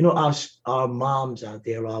 our moms out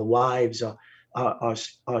there, our wives,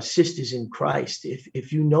 our sisters in Christ,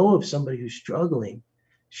 if you know of somebody who's struggling,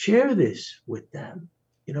 share this with them.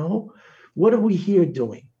 What are we here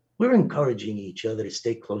doing? We're encouraging each other to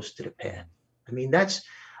stay close to the path. I mean, that's,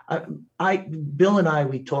 Bill and I,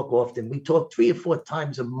 we talk often. We talk 3 or 4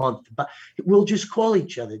 times a month, but we'll just call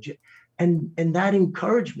each other. And that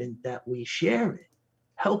encouragement that we share it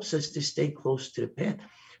helps us to stay close to the path.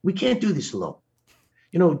 We can't do this alone.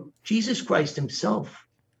 Jesus Christ himself,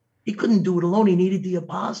 he couldn't do it alone. He needed the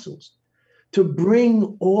apostles to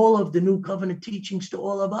bring all of the new covenant teachings to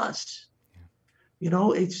all of us.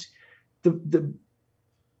 It's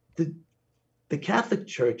the Catholic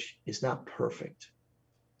Church is not perfect.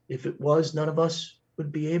 If it was, none of us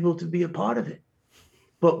would be able to be a part of it.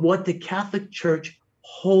 But what the Catholic Church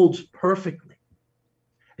holds perfectly,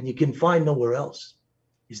 and you can find nowhere else,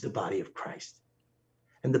 is the body of Christ.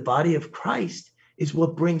 And the body of Christ is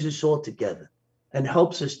what brings us all together and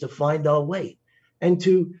helps us to find our way and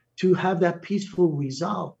to have that peaceful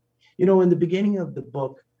resolve. In the beginning of the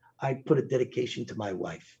book, I put a dedication to my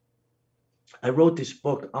wife. I wrote this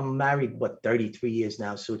book. I'm married, 33 years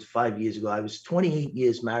now. So it's 5 years ago. I was 28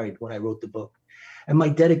 years married when I wrote the book. And my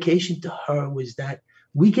dedication to her was that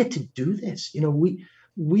we get to do this.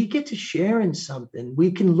 We get to share in something.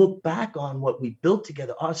 We can look back on what we built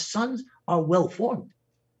together. Our sons are well-formed,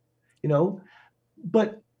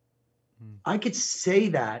 but I could say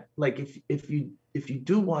that, like, if you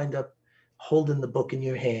do wind up holding the book in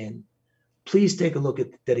your hand, please take a look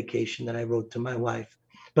at the dedication that I wrote to my wife.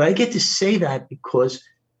 But I get to say that because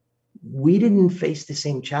we didn't face the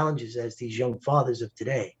same challenges as these young fathers of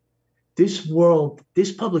today. This world,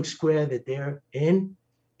 this public square that they're in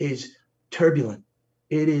is turbulent.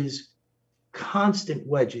 It is constant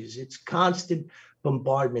wedges. It's constant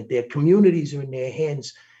bombardment. Their communities are in their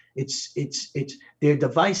hands. It's their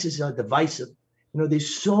devices are divisive.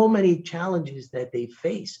 There's so many challenges that they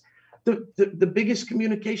face. The biggest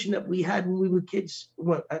communication that we had when we were kids,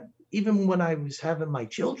 even when I was having my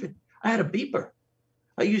children, I had a beeper.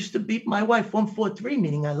 I used to beep my wife 143,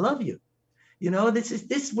 meaning I love you.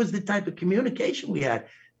 This was the type of communication we had.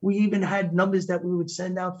 We even had numbers that we would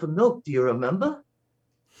send out for milk. Do you remember?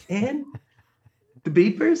 And the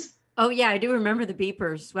beepers? Oh yeah, I do remember the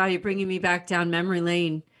beepers. Wow, you're bringing me back down memory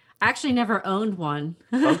lane. Actually never owned one.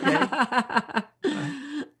 Okay.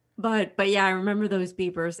 But yeah, I remember those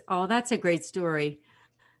beepers. Oh, that's a great story.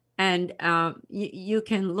 And you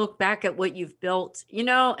can look back at what you've built,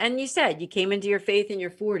 and you said you came into your faith in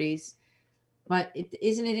your 40s, but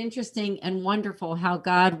isn't it interesting and wonderful how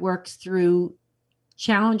God works through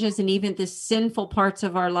challenges and even the sinful parts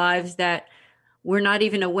of our lives that we're not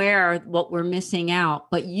even aware what we're missing out,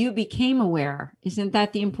 but you became aware. Isn't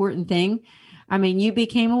that the important thing? I mean, you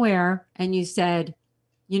became aware and you said,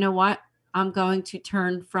 you know what? I'm going to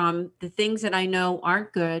turn from the things that I know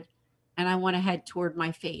aren't good, and I want to head toward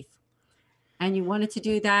my faith. And you wanted to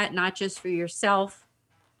do that, not just for yourself,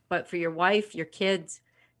 but for your wife, your kids.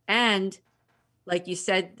 And like you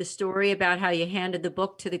said, the story about how you handed the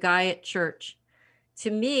book to the guy at church. To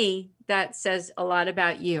me, that says a lot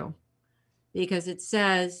about you, because it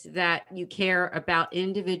says that you care about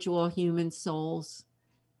individual human souls.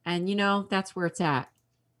 And, that's where it's at.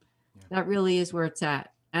 Yeah. That really is where it's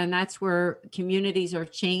at. And that's where communities are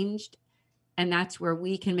changed. And that's where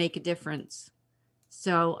we can make a difference.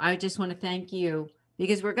 So I just want to thank you,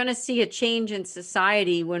 because we're going to see a change in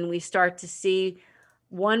society when we start to see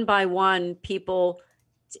one by one people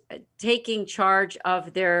taking charge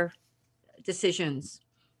of their decisions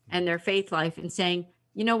and their faith life and saying,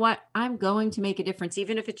 you know what, I'm going to make a difference,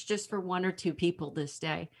 even if it's just for one or two people this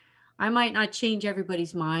day. I might not change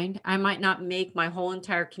everybody's mind. I might not make my whole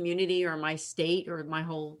entire community or my state or my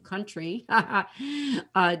whole country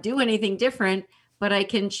do anything different, but I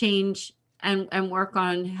can change and work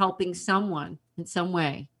on helping someone in some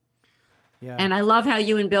way. Yeah. And I love how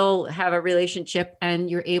you and Bill have a relationship and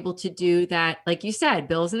you're able to do that. Like you said,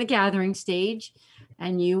 Bill's in the gathering stage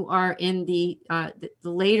and you are in the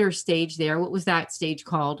later stage there. What was that stage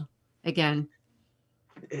called again?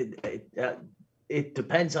 It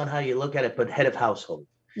depends on how you look at it, but head of household.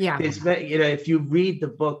 Yeah. If you read the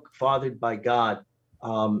book Fathered by God,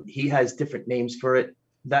 he has different names for it.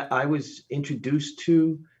 That I was introduced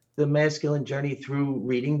to the masculine journey through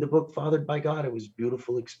reading the book Fathered by God. It was a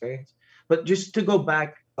beautiful experience. But just to go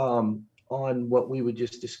back on what we were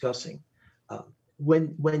just discussing,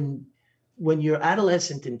 when you're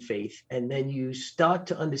adolescent in faith and then you start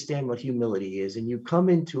to understand what humility is and you come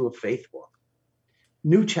into a faith walk,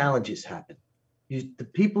 new challenges happen. The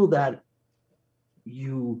people that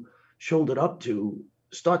you shouldered up to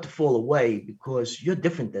start to fall away because you're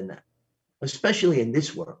different than that, especially in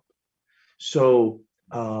this world. So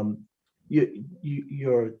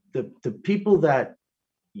you're the people that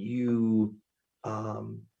you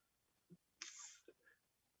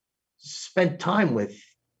spend time with,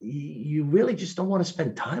 you really just don't want to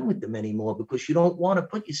spend time with them anymore because you don't want to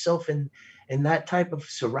put yourself in that type of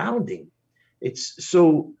surrounding. It's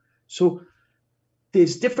so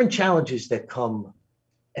there's different challenges that come,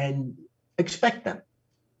 and expect them.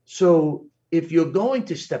 So if you're going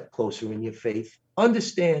to step closer in your faith,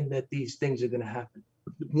 understand that these things are going to happen.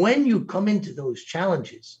 When you come into those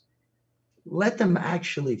challenges, let them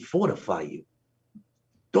actually fortify you.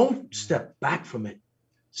 Don't step back from it.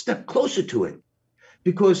 Step closer to it.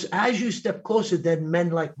 Because as you step closer, then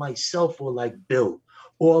men like myself or like Bill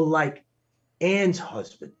or like Ann's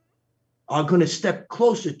husband are going to step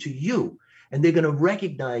closer to you, and they're going to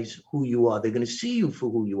recognize who you are. They're going to see you for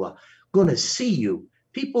who you are, going to see you.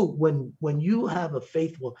 People, when you have a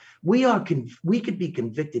faith walk, we could be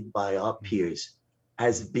convicted by our peers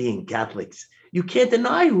as being Catholics. You can't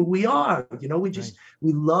deny who we are.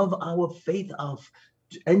 We love our faith, our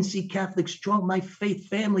NC Catholic Strong. My faith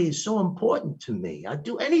family is so important to me. I'd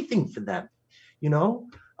do anything for them,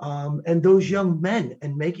 and those young men,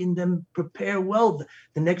 and making them prepare well,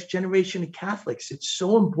 the next generation of Catholics. It's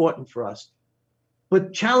so important for us.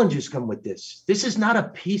 But challenges come with this. This is not a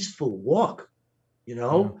peaceful walk.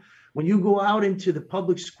 No. When you go out into the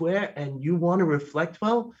public square and you want to reflect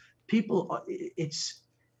well, people, this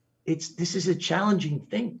is a challenging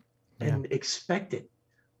thing, and expect it,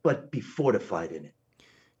 but be fortified in it.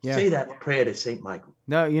 Yeah. Say that prayer to St. Michael.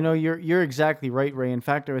 No, you're exactly right, Ray. In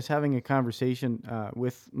fact, I was having a conversation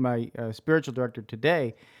with my spiritual director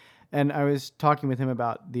today, and I was talking with him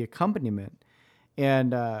about the accompaniment.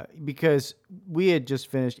 And because we had just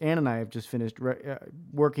finished, Ann and I have just finished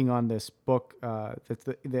working on this book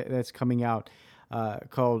that's coming out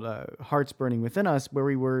called Hearts Burning Within Us, where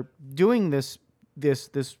we were doing this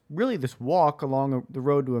walk along the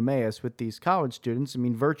road to Emmaus with these college students. I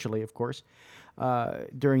mean, virtually, of course,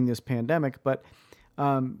 during this pandemic. But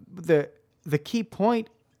the key point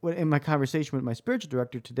in my conversation with my spiritual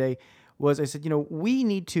director today was, I said, we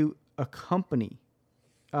need to accompany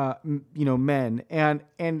men, and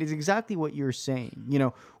it's exactly what you're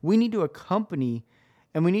saying. We need to accompany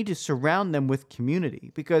and we need to surround them with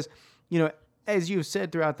community because, as you've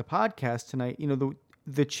said throughout the podcast tonight,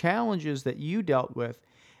 the challenges that you dealt with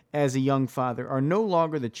as a young father are no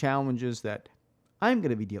longer the challenges that I'm going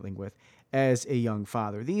to be dealing with as a young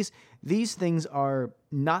father. These things are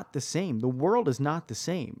not the same. The world is not the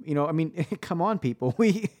same. Come on, people.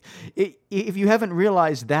 If you haven't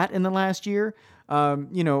realized that in the last year,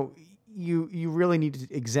 you really need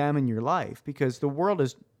to examine your life because the world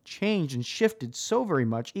has changed and shifted so very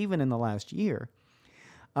much, even in the last year.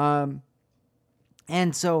 And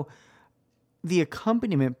so the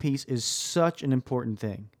accompaniment piece is such an important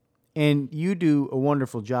thing. And you do a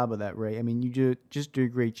wonderful job of that, Ray. You just do a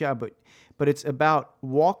great job, but it's about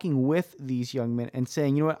walking with these young men and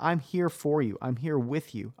saying, you know what, I'm here for you. I'm here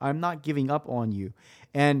with you. I'm not giving up on you.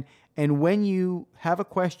 And when you have a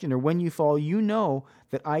question or when you fall, you know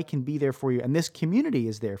that I can be there for you. And this community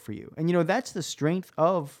is there for you. And, that's the strength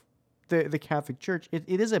of the Catholic Church. It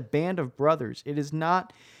is a band of brothers. It is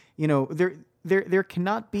not, there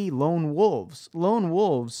cannot be lone wolves. Lone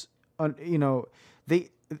wolves,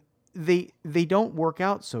 they don't work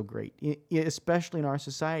out so great, especially in our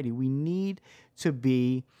society. We need to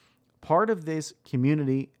be part of this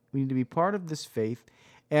community. We need to be part of this faith.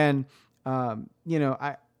 And,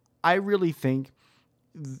 I really think,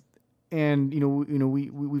 and,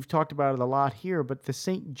 we've talked about it a lot here, but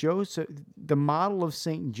the model of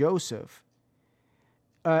Saint Joseph,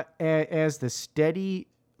 as the steady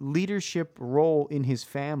leadership role in his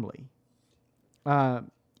family,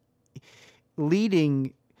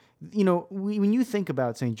 leading, when you think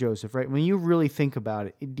about St. Joseph, right? When you really think about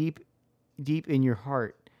it deep in your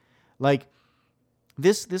heart, like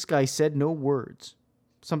this guy said no words.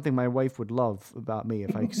 Something my wife would love about me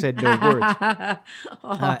if I said no words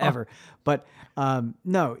ever. But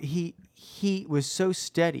no, he was so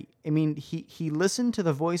steady. He listened to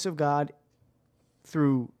the voice of God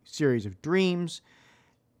through series of dreams.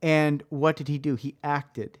 And what did he do? He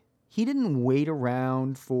acted. He didn't wait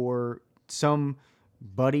around for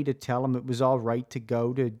somebody to tell him it was all right to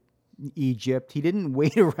go to Egypt. He didn't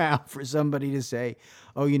wait around for somebody to say,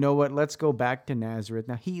 oh, you know what, let's go back to Nazareth.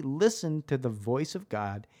 Now, he listened to the voice of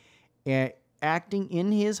God, acting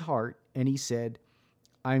in his heart, and he said,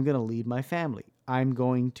 I'm going to lead my family. I'm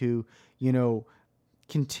going to,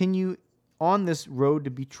 continue on this road to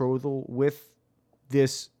betrothal with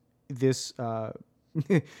this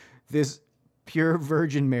this pure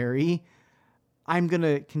Virgin Mary. I'm going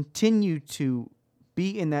to continue to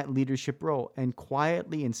be in that leadership role. And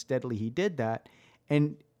quietly and steadily he did that.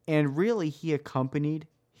 And really he accompanied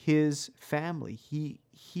his family.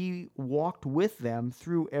 He walked with them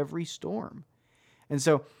through every storm. And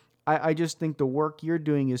so I just think the work you're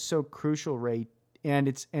doing is so crucial, Ray. And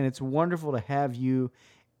it's wonderful to have you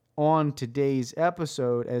on today's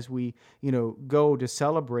episode as we, go to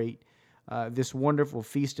celebrate this wonderful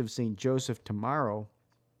feast of St. Joseph tomorrow.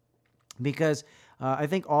 Because I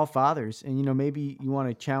think all fathers, and maybe you want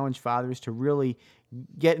to challenge fathers to really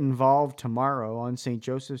get involved tomorrow on St.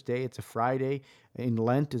 Joseph's Day. It's a Friday in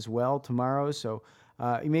Lent as well tomorrow. So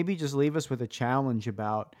maybe just leave us with a challenge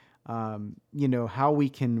about, how we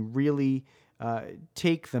can really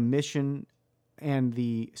take the mission and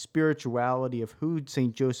the spirituality of who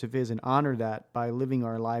St. Joseph is and honor that by living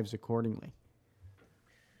our lives accordingly.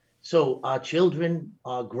 So our children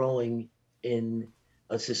are growing in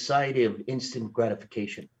a society of instant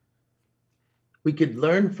gratification. We could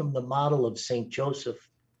learn from the model of St. Joseph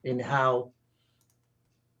in how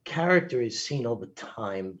character is seen over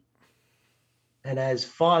time. And as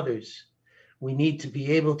fathers, we need to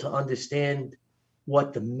be able to understand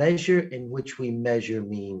what the measure in which we measure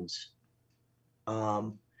means.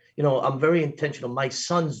 I'm very intentional. My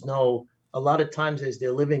sons know a lot of times as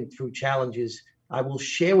they're living through challenges, I will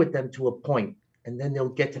share with them to a point, and then they'll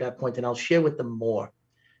get to that point and I'll share with them more.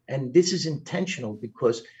 And this is intentional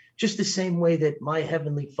because just the same way that my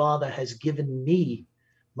Heavenly Father has given me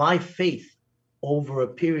my faith over a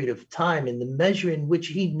period of time in the measure in which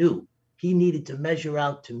he knew he needed to measure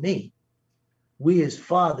out to me, we as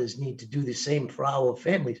fathers need to do the same for our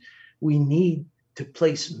families. We need to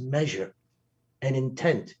place measure and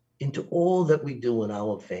intent into all that we do in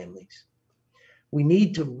our families. We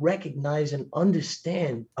need to recognize and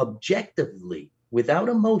understand objectively, without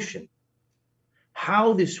emotion,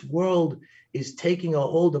 how this world is taking a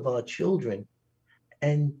hold of our children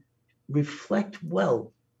and reflect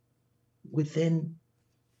well within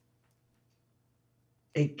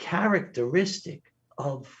a characteristic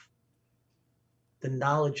of the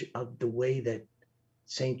knowledge of the way that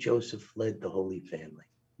St. Joseph led the Holy Family.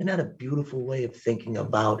 Isn't that a beautiful way of thinking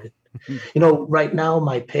about it? Right now,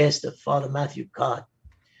 my pastor, Father Matthew Cott,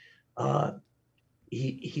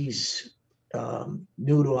 he's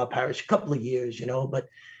new to our parish, a couple of years, but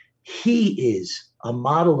he is a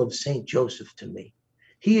model of St. Joseph to me.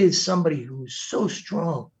 He is somebody who's so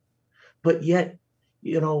strong, but yet,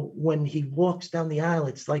 when he walks down the aisle,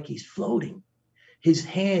 it's like he's floating. His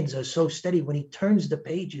hands are so steady when he turns the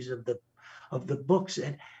pages of the books,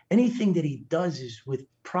 and anything that he does is with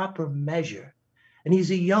proper measure. And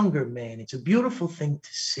he's a younger man. It's a beautiful thing to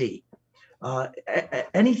see.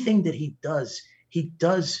 Anything that he does,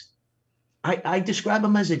 I describe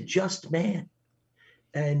him as a just man.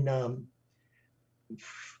 And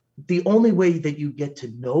the only way that you get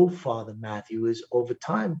to know Father Matthew is over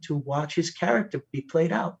time to watch his character be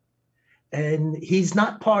played out. And he's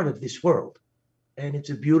not part of this world. And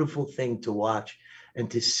it's a beautiful thing to watch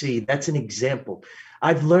and to see. That's an example.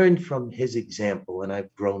 I've learned from his example and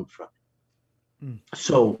I've grown from it.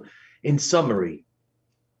 So in summary,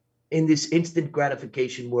 in this instant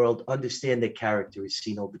gratification world, understand that character is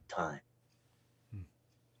seen over time.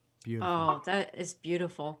 Beautiful. Oh, that is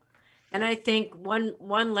beautiful. And I think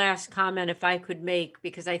one last comment, if I could make,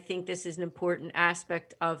 because I think this is an important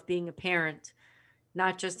aspect of being a parent,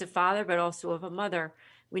 not just a father, but also of a mother.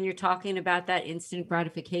 When you're talking about that instant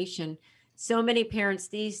gratification, so many parents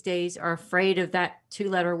these days are afraid of that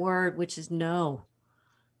 2-letter word, which is no,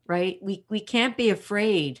 right? We can't be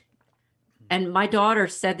afraid. And my daughter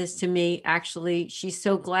said this to me, actually. She's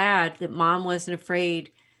so glad that mom wasn't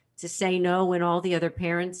afraid to say no when all the other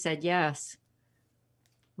parents said yes.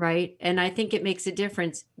 Right. And I think it makes a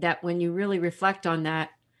difference that when you really reflect on that,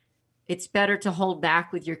 it's better to hold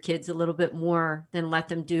back with your kids a little bit more than let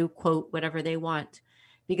them do, quote, whatever they want,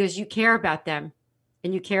 because you care about them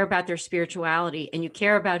and you care about their spirituality and you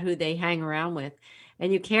care about who they hang around with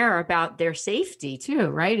and you care about their safety too.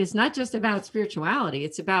 Right. It's not just about spirituality.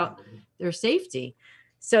 It's about their safety.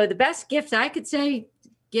 So the best gift I could say,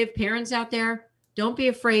 give parents out there, don't be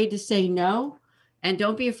afraid to say no. And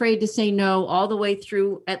don't be afraid to say no all the way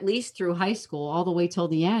through, at least through high school, all the way till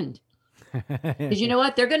the end. Because you know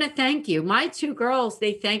what? They're going to thank you. My 2 girls,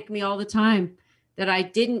 they thank me all the time that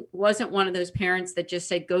I wasn't one of those parents that just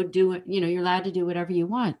said, go do it. You're allowed to do whatever you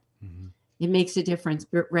want. Mm-hmm. It makes a difference.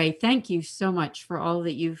 But Ray, thank you so much for all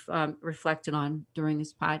that you've reflected on during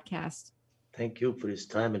this podcast. Thank you for this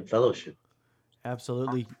time and fellowship.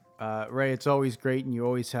 Absolutely. Ray, it's always great, and you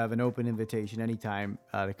always have an open invitation anytime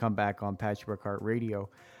to come back on Patchwork Heart Radio.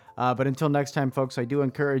 But until next time, folks, I do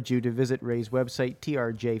encourage you to visit Ray's website,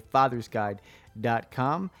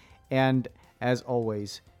 trjfathersguide.com. And as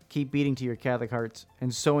always, keep beating to your Catholic hearts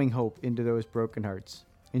and sowing hope into those broken hearts.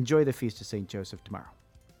 Enjoy the Feast of St. Joseph tomorrow.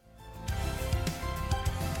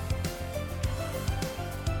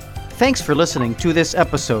 Thanks for listening to this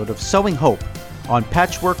episode of Sowing Hope on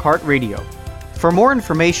Patchwork Heart Radio. For more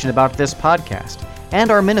information about this podcast and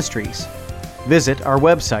our ministries, visit our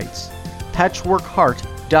websites,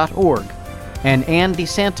 patchworkheart.org and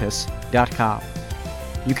andesantis.com.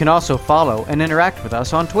 You can also follow and interact with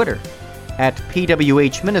us on Twitter at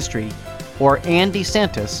PWH Ministry or Andy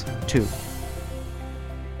Santis 2.